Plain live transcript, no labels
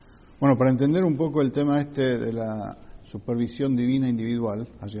Bueno, para entender un poco el tema de la supervisión divina individual,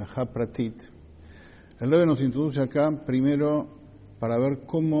 Hashgacha Pratit, el Rebbe nos introduce acá primero para ver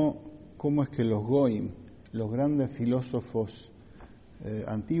cómo es que los Goim, los grandes filósofos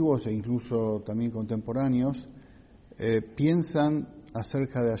antiguos e incluso también contemporáneos, piensan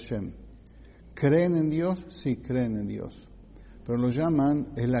acerca de Hashem. ¿Creen en Dios? Sí, creen en Dios. Pero lo llaman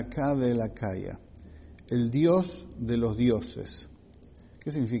el Aká de el Akaya, el Dios de los dioses.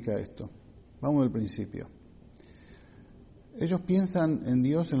 ¿Qué significa esto? Vamos del principio. Ellos piensan en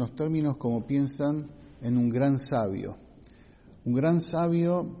Dios en los términos como piensan en un gran sabio. Un gran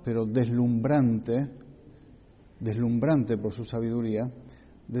sabio, pero deslumbrante por su sabiduría.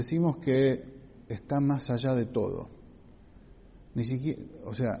 Decimos que está más allá de todo.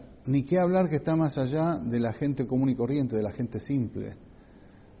 Ni qué hablar que está más allá de la gente común y corriente, de la gente simple,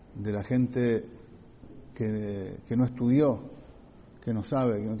 de la gente que no estudió, que no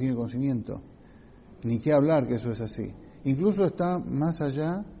sabe, que no tiene conocimiento. Ni qué hablar que eso es así. Incluso está más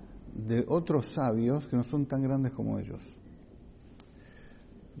allá de otros sabios que no son tan grandes como ellos.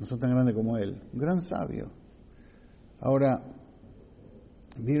 No son tan grandes como él. Un gran sabio. Ahora,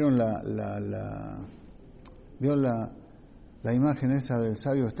 ¿vieron la imagen esa del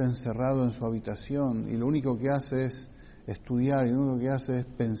sabio que está encerrado en su habitación y lo único que hace es estudiar y lo único que hace es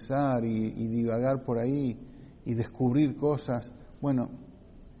pensar y divagar por ahí y descubrir cosas? Bueno,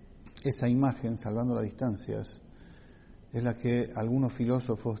 esa imagen, salvando las distancias, es la que algunos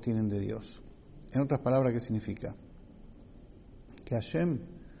filósofos tienen de Dios. En otras palabras, ¿qué significa? Que Hashem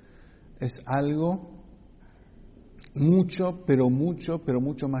es algo mucho, pero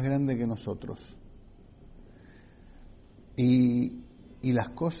mucho más grande que nosotros. Y las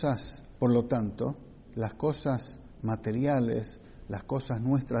cosas, por lo tanto, las cosas materiales, las cosas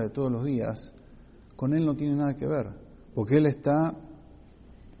nuestras de todos los días, con Él no tienen nada que ver, porque Él es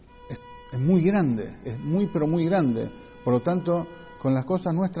muy grande, es muy pero muy grande. Por lo tanto, con las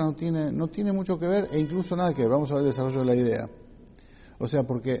cosas nuestras no tiene mucho que ver e incluso nada que ver. Vamos a ver el desarrollo de la idea. O sea,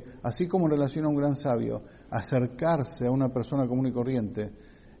 porque así como en relación a un gran sabio, acercarse a una persona común y corriente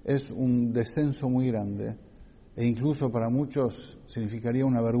es un descenso muy grande, e incluso para muchos significaría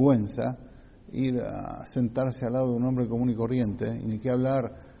una vergüenza ir a sentarse al lado de un hombre común y corriente, y ni qué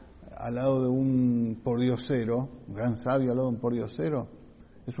hablar al lado de un pordiosero, un gran sabio al lado de un pordiosero,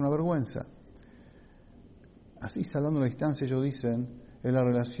 es una vergüenza. Así, salvando la distancia, ellos dicen, es la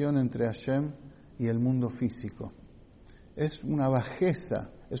relación entre Hashem y el mundo físico. Es una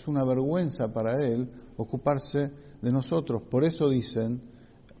bajeza, es una vergüenza para Él ocuparse de nosotros. Por eso dicen,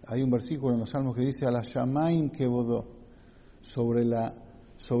 hay un versículo en los Salmos que dice, Ala Shamaim Kebodó, sobre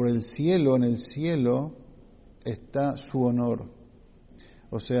el cielo, en el cielo está su honor.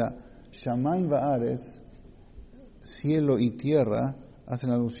 O sea, Shamaim Baaretz, cielo y tierra, hacen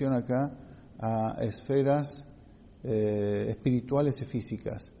alusión acá a esferas espirituales y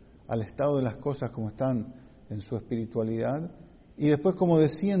físicas, al estado de las cosas como están en su espiritualidad, y después como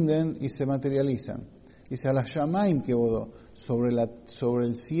descienden y se materializan. Dice, a la Shamaim que bodó, sobre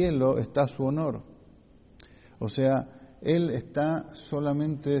el cielo está su honor. O sea, Él está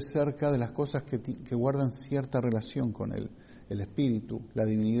solamente cerca de las cosas que guardan cierta relación con Él, el espíritu, la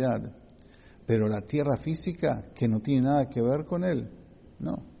divinidad. Pero la tierra física, que no tiene nada que ver con Él,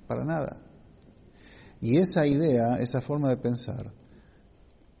 no, para nada. Y esa idea, esa forma de pensar,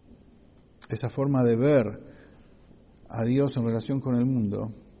 esa forma de ver a Dios en relación con el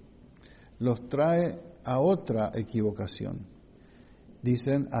mundo, los trae a otra equivocación.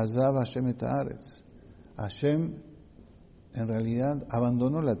 Dicen, Azab Hashem et haaretz. Hashem, en realidad,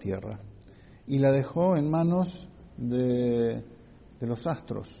 abandonó la tierra y la dejó en manos de los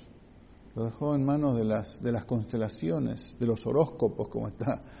astros, lo dejó en manos de las constelaciones, de los horóscopos, como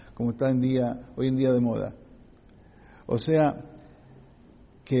está hoy en día de moda. O sea,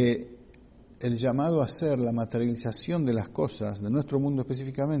 que el llamado a ser la materialización de las cosas, de nuestro mundo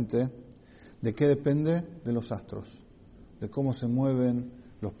específicamente, ¿de qué depende? De los astros, de cómo se mueven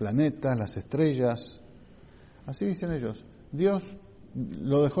los planetas, las estrellas. Así dicen ellos. Dios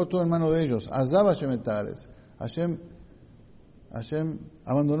lo dejó todo en manos de ellos. Azab Hashem et haaretz. Hashem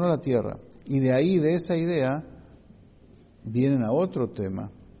abandonó la tierra. Y de ahí, de esa idea, vienen a otro tema,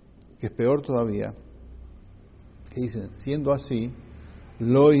 que es peor todavía, que dicen, siendo así,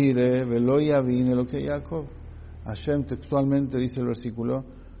 lo iré, velo yavin, lo que Jacob. Hashem textualmente dice el versículo,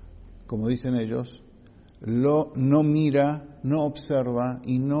 como dicen ellos, no mira, no observa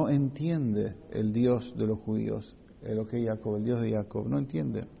y no entiende el Dios de los judíos, lo que Jacob, el Dios de Jacob, no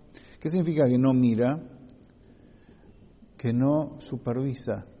entiende. ¿Qué significa que no mira? Que no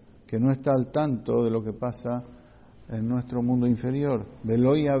supervisa, que no está al tanto de lo que pasa en nuestro mundo inferior.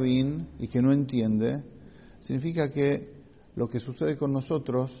 Veloy Avin, y que no entiende, significa que lo que sucede con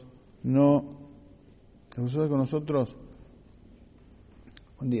nosotros lo que sucede con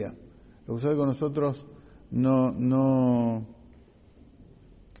nosotros no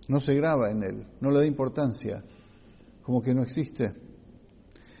se graba en él, no le da importancia, como que no existe.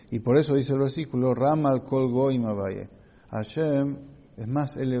 Y por eso dice el versículo, Ramal Kol Goim Avaye. Hashem es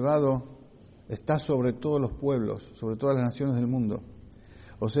más elevado, está sobre todos los pueblos, sobre todas las naciones del mundo.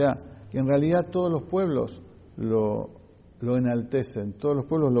 O sea, que en realidad todos los pueblos lo enaltecen, todos los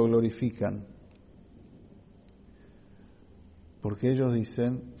pueblos lo glorifican. Porque ellos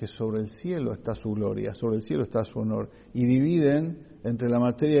dicen que sobre el cielo está su gloria, sobre el cielo está su honor, y dividen entre la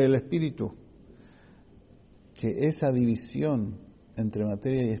materia y el espíritu. Que esa división entre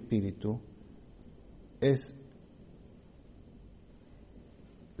materia y espíritu es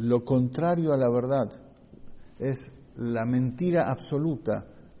lo contrario a la verdad, es la mentira absoluta,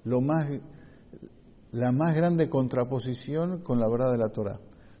 la más grande contraposición con la verdad de la Torá.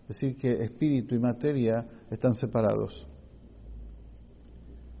 Es decir, que espíritu y materia están separados.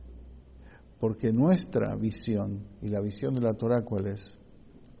 Porque nuestra visión, y la visión de la Torá, ¿cuál es?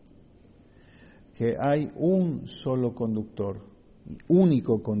 Que hay un solo conductor,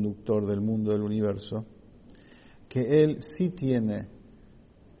 único conductor del mundo, del universo, que Él sí tiene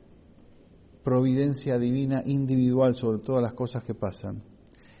providencia divina individual sobre todas las cosas que pasan.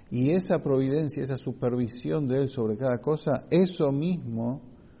 Y esa providencia, esa supervisión de Él sobre cada cosa, eso mismo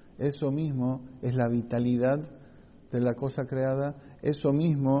es la vitalidad de la cosa creada, eso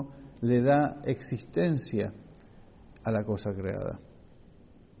mismo le da existencia a la cosa creada.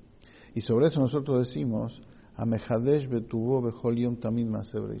 Y sobre eso nosotros decimos, Amehadesh betuvo bechol yom tamid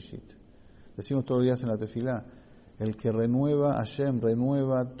maaseh bereshit. Decimos todos los días en la tefilá, el que renueva, Hashem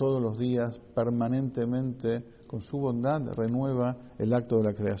renueva todos los días permanentemente, con su bondad, renueva el acto de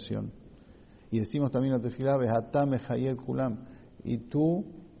la creación. Y decimos también en la tefilá, Behatá mechayed kulam, y tú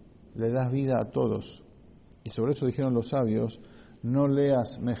le das vida a todos. Y sobre eso dijeron los sabios, no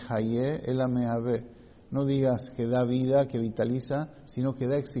leas Mejayé, el Amehavé. No digas que da vida, que vitaliza, sino que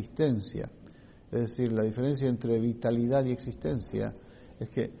da existencia. Es decir, la diferencia entre vitalidad y existencia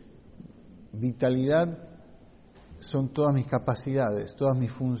es que vitalidad son todas mis capacidades, todas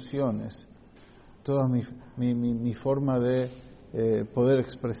mis funciones, toda mi forma de poder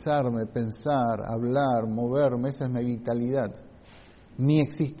expresarme, pensar, hablar, moverme. Esa es mi vitalidad. Mi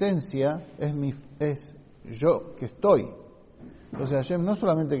existencia es yo que estoy. O sea, Hashem no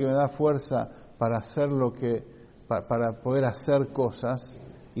solamente que me da fuerza para hacer para poder hacer cosas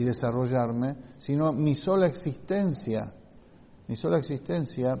y desarrollarme, sino mi sola existencia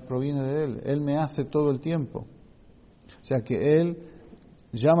proviene de Él. Él me hace todo el tiempo. O sea que Él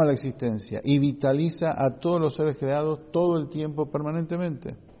llama a la existencia y vitaliza a todos los seres creados todo el tiempo,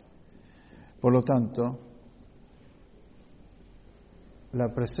 permanentemente. Por lo tanto,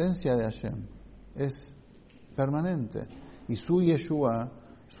 la presencia de Hashem es permanente. Y su Yeshua,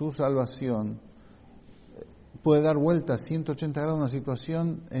 su salvación, puede dar vuelta a 180 grados a una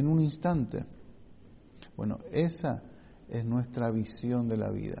situación en un instante. Bueno, esa es nuestra visión de la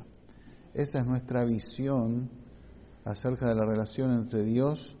vida. Esa es nuestra visión acerca de la relación entre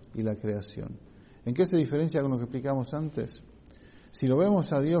Dios y la creación. ¿En qué se diferencia con lo que explicamos antes? Si lo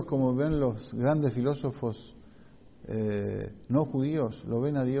vemos a Dios como ven los grandes filósofos no judíos, lo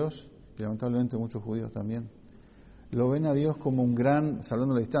ven a Dios, y lamentablemente muchos judíos también, lo ven a Dios como un gran,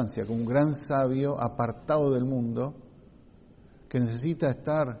 salvando la distancia, como un gran sabio apartado del mundo, que necesita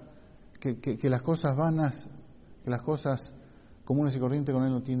estar, que las cosas vanas, que las cosas comunes y corrientes con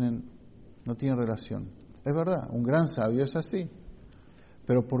él no tienen relación. Es verdad, un gran sabio es así,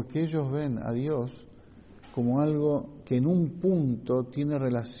 pero porque ellos ven a Dios como algo que en un punto tiene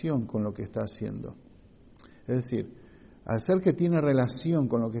relación con lo que está haciendo. Es decir, al ser que tiene relación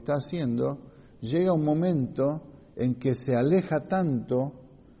con lo que está haciendo, llega un momento en que se aleja tanto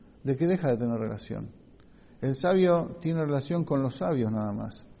de que deja de tener relación. El sabio tiene relación con los sabios nada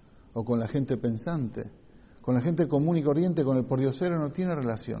más, o con la gente pensante. Con la gente común y corriente, con el pordiosero no tiene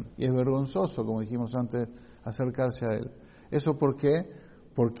relación. Y es vergonzoso, como dijimos antes, acercarse a él. ¿Eso por qué?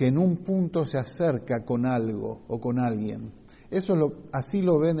 Porque en un punto se acerca con algo o con alguien. Así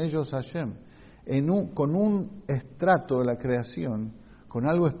lo ven ellos a Hashem. Con un estrato de la creación, con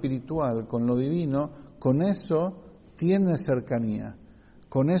algo espiritual, con lo divino, con eso tiene cercanía,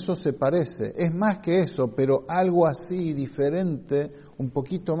 con eso se parece. Es más que eso, pero algo así diferente, un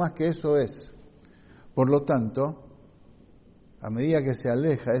poquito más que eso es. Por lo tanto, a medida que se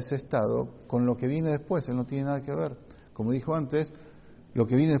aleja ese estado, con lo que viene después, él no tiene nada que ver. Como dijo antes, Lo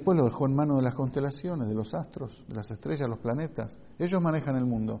que viene después lo dejó en manos de las constelaciones, de los astros, de las estrellas, los planetas. Ellos manejan el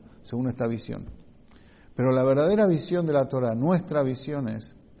mundo, según esta visión. Pero la verdadera visión de la Torah, nuestra visión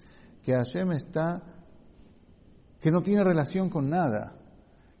es que Hashem que no tiene relación con nada,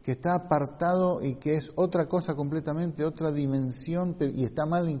 que está apartado y que es otra cosa completamente, otra dimensión, y está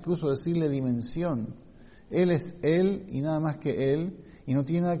mal incluso decirle dimensión. Él es Él y nada más que Él, y no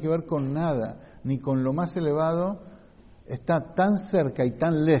tiene nada que ver con nada, ni con lo más elevado. Está tan cerca y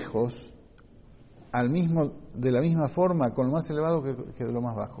tan lejos, de la misma forma, con lo más elevado que de lo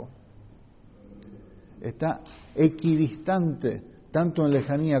más bajo. Está equidistante, tanto en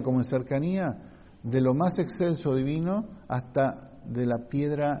lejanía como en cercanía, de lo más excelso divino hasta de la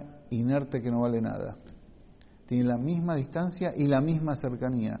piedra inerte que no vale nada. Tiene la misma distancia y la misma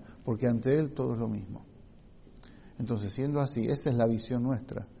cercanía, porque ante Él todo es lo mismo. Entonces, siendo así, esa es la visión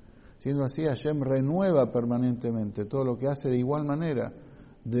nuestra. Siendo así, Hashem renueva permanentemente todo lo que hace de igual manera,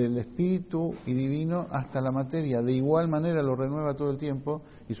 del espíritu y divino hasta la materia. De igual manera lo renueva todo el tiempo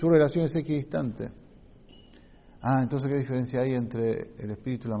y su relación es equidistante. Entonces, ¿qué diferencia hay entre el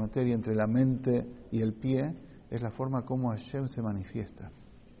espíritu y la materia, entre la mente y el pie? Es la forma como Hashem se manifiesta.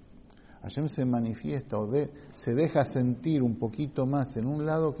 Hashem se manifiesta se deja sentir un poquito más en un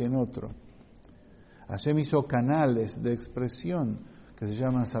lado que en otro. Hashem hizo canales de expresión que se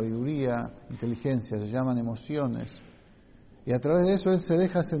llaman sabiduría, inteligencia, se llaman emociones. Y a través de eso Él se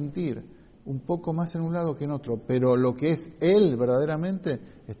deja sentir un poco más en un lado que en otro, pero lo que es Él verdaderamente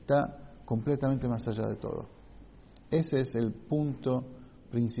está completamente más allá de todo. Ese es el punto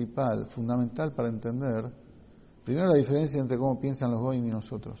principal, fundamental para entender, primero, la diferencia entre cómo piensan los goyim y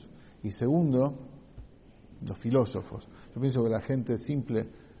nosotros, y segundo, los filósofos. Yo pienso que la gente simple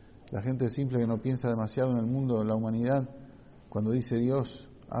que no piensa demasiado en el mundo, en la humanidad, cuando dice Dios,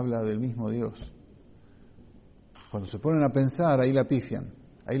 habla del mismo Dios. Cuando se ponen a pensar, ahí la pifian.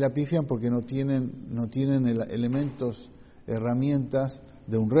 Ahí la pifian porque no tienen elementos, herramientas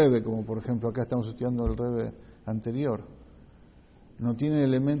de un Rebbe, como por ejemplo acá estamos estudiando el Rebbe anterior. No tienen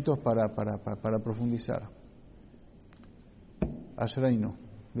elementos para profundizar. Ashreinu,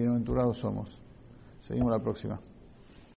 bienaventurados somos. Seguimos la próxima.